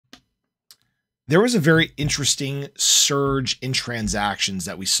There was a very interesting surge in transactions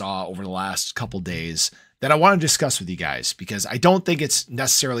that we saw over the last couple days that I want to discuss with you guys, because I don't think it's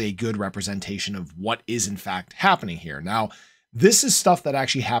necessarily a good representation of what is in fact happening here. Now, this is stuff that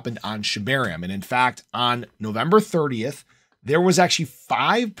actually happened on Shibarium. And in fact, on November 30th, there was actually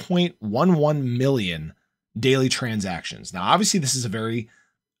 5.11 million daily transactions. Now, obviously, this is a very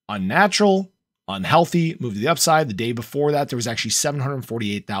unnatural, unhealthy move to the upside. The day before that, there was actually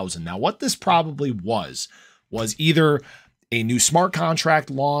 748,000. Now, what this probably was either a new smart contract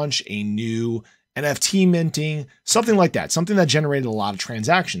launch, a new NFT minting, something like that, something that generated a lot of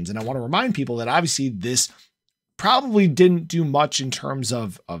transactions. And I want to remind people that obviously this probably didn't do much in terms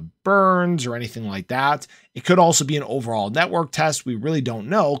of burns or anything like that. It could also be an overall network test. We really don't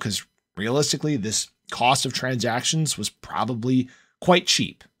know, because realistically, this cost of transactions was probably quite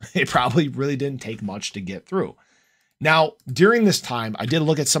cheap. It probably really didn't take much to get through. Now, during this time, I did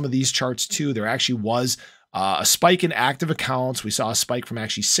look at some of these charts too. There actually was a spike in active accounts. We saw a spike from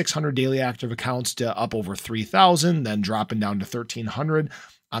actually 600 daily active accounts to up over 3,000, then dropping down to 1,300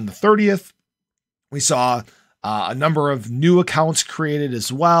 on the 30th. We saw a number of new accounts created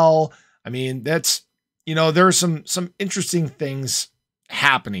as well. I mean, that's, there are some interesting things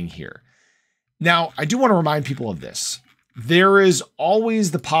happening here. Now, I do want to remind people of this. There is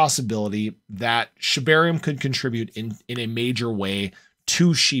always the possibility that Shibarium could contribute in a major way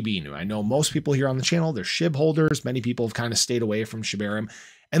to Shiba Inu. I know most people here on the channel, they're SHIB holders. Many people have kind of stayed away from Shibarium,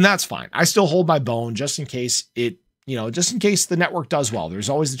 and that's fine. I still hold my bone just in case just in case the network does well. There's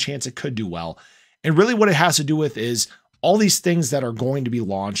always the chance it could do well. And really what it has to do with is all these things that are going to be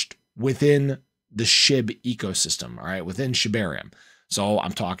launched within the SHIB ecosystem, all right, within Shibarium. So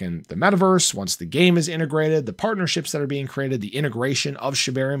I'm talking the metaverse, once the game is integrated, the partnerships that are being created, the integration of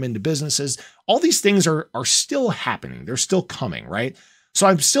Shibarium into businesses, all these things are still happening. They're still coming, right? So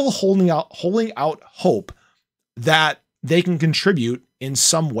I'm still holding out hope that they can contribute in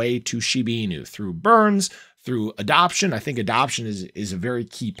some way to Shiba Inu through burns, through adoption. I think adoption is a very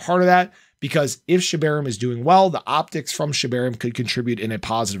key part of that, because if Shibarium is doing well, the optics from Shibarium could contribute in a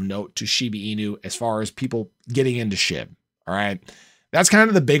positive note to Shiba Inu as far as people getting into SHIB, all right? That's kind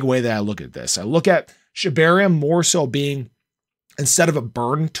of the big way that I look at this. I look at Shibarium more so being, instead of a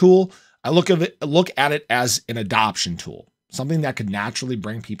burn tool, I look at it as an adoption tool, something that could naturally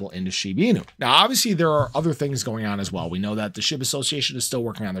bring people into Shiba Inu. Now, obviously, there are other things going on as well. We know that the SHIB Association is still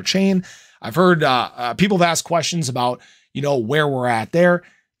working on their chain. I've heard people have asked questions about, where we're at there.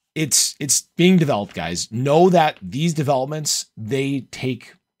 It's being developed, guys. Know that these developments, they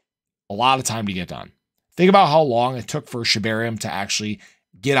take a lot of time to get done. Think about how long it took for Shibarium to actually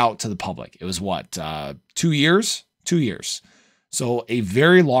get out to the public. It was what, 2 years? 2 years. So a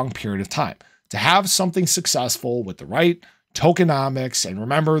very long period of time to have something successful with the right tokenomics. And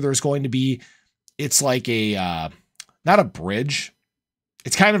remember, there's going to be, it's like not a bridge.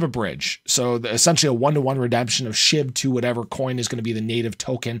 It's kind of a bridge. So essentially a one-to-one redemption of SHIB to whatever coin is going to be the native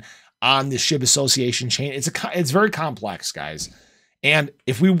token on the SHIB Association chain. It's very complex, guys. And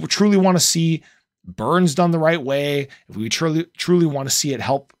if we truly want to see burns done the right way, if we truly want to see it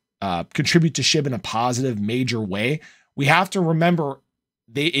help contribute to SHIB in a positive, major way, we have to remember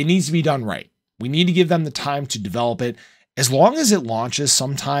it needs to be done right. We need to give them the time to develop it. As long as it launches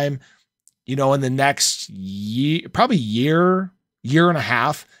sometime, in the next year, probably year and a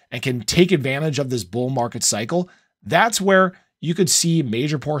half, and can take advantage of this bull market cycle, that's where you could see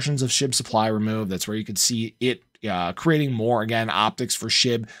major portions of SHIB supply removed. That's where you could see it creating more, again, optics for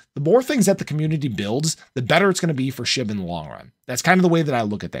SHIB. The more things that the community builds, the better it's going to be for SHIB in the long run. That's kind of the way that I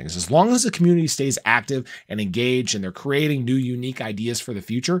look at things. As long as the community stays active and engaged and they're creating new, unique ideas for the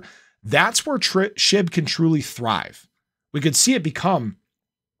future, that's where SHIB can truly thrive. We could see it become,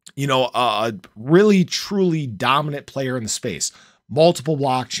 a really, truly dominant player in the space. Multiple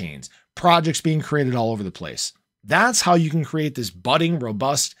blockchains, projects being created all over the place. That's how you can create this budding,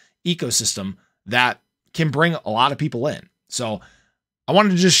 robust ecosystem that can bring a lot of people in. So I wanted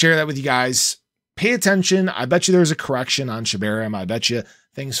to just share that with you guys. Pay attention. I bet you there's a correction on Shibarium. I bet you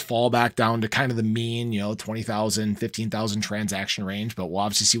things fall back down to kind of the mean, 20,000, 15,000 transaction range, but we'll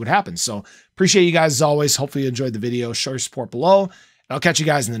obviously see what happens. So appreciate you guys as always. Hopefully you enjoyed the video. Show your support below, and I'll catch you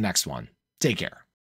guys in the next one. Take care.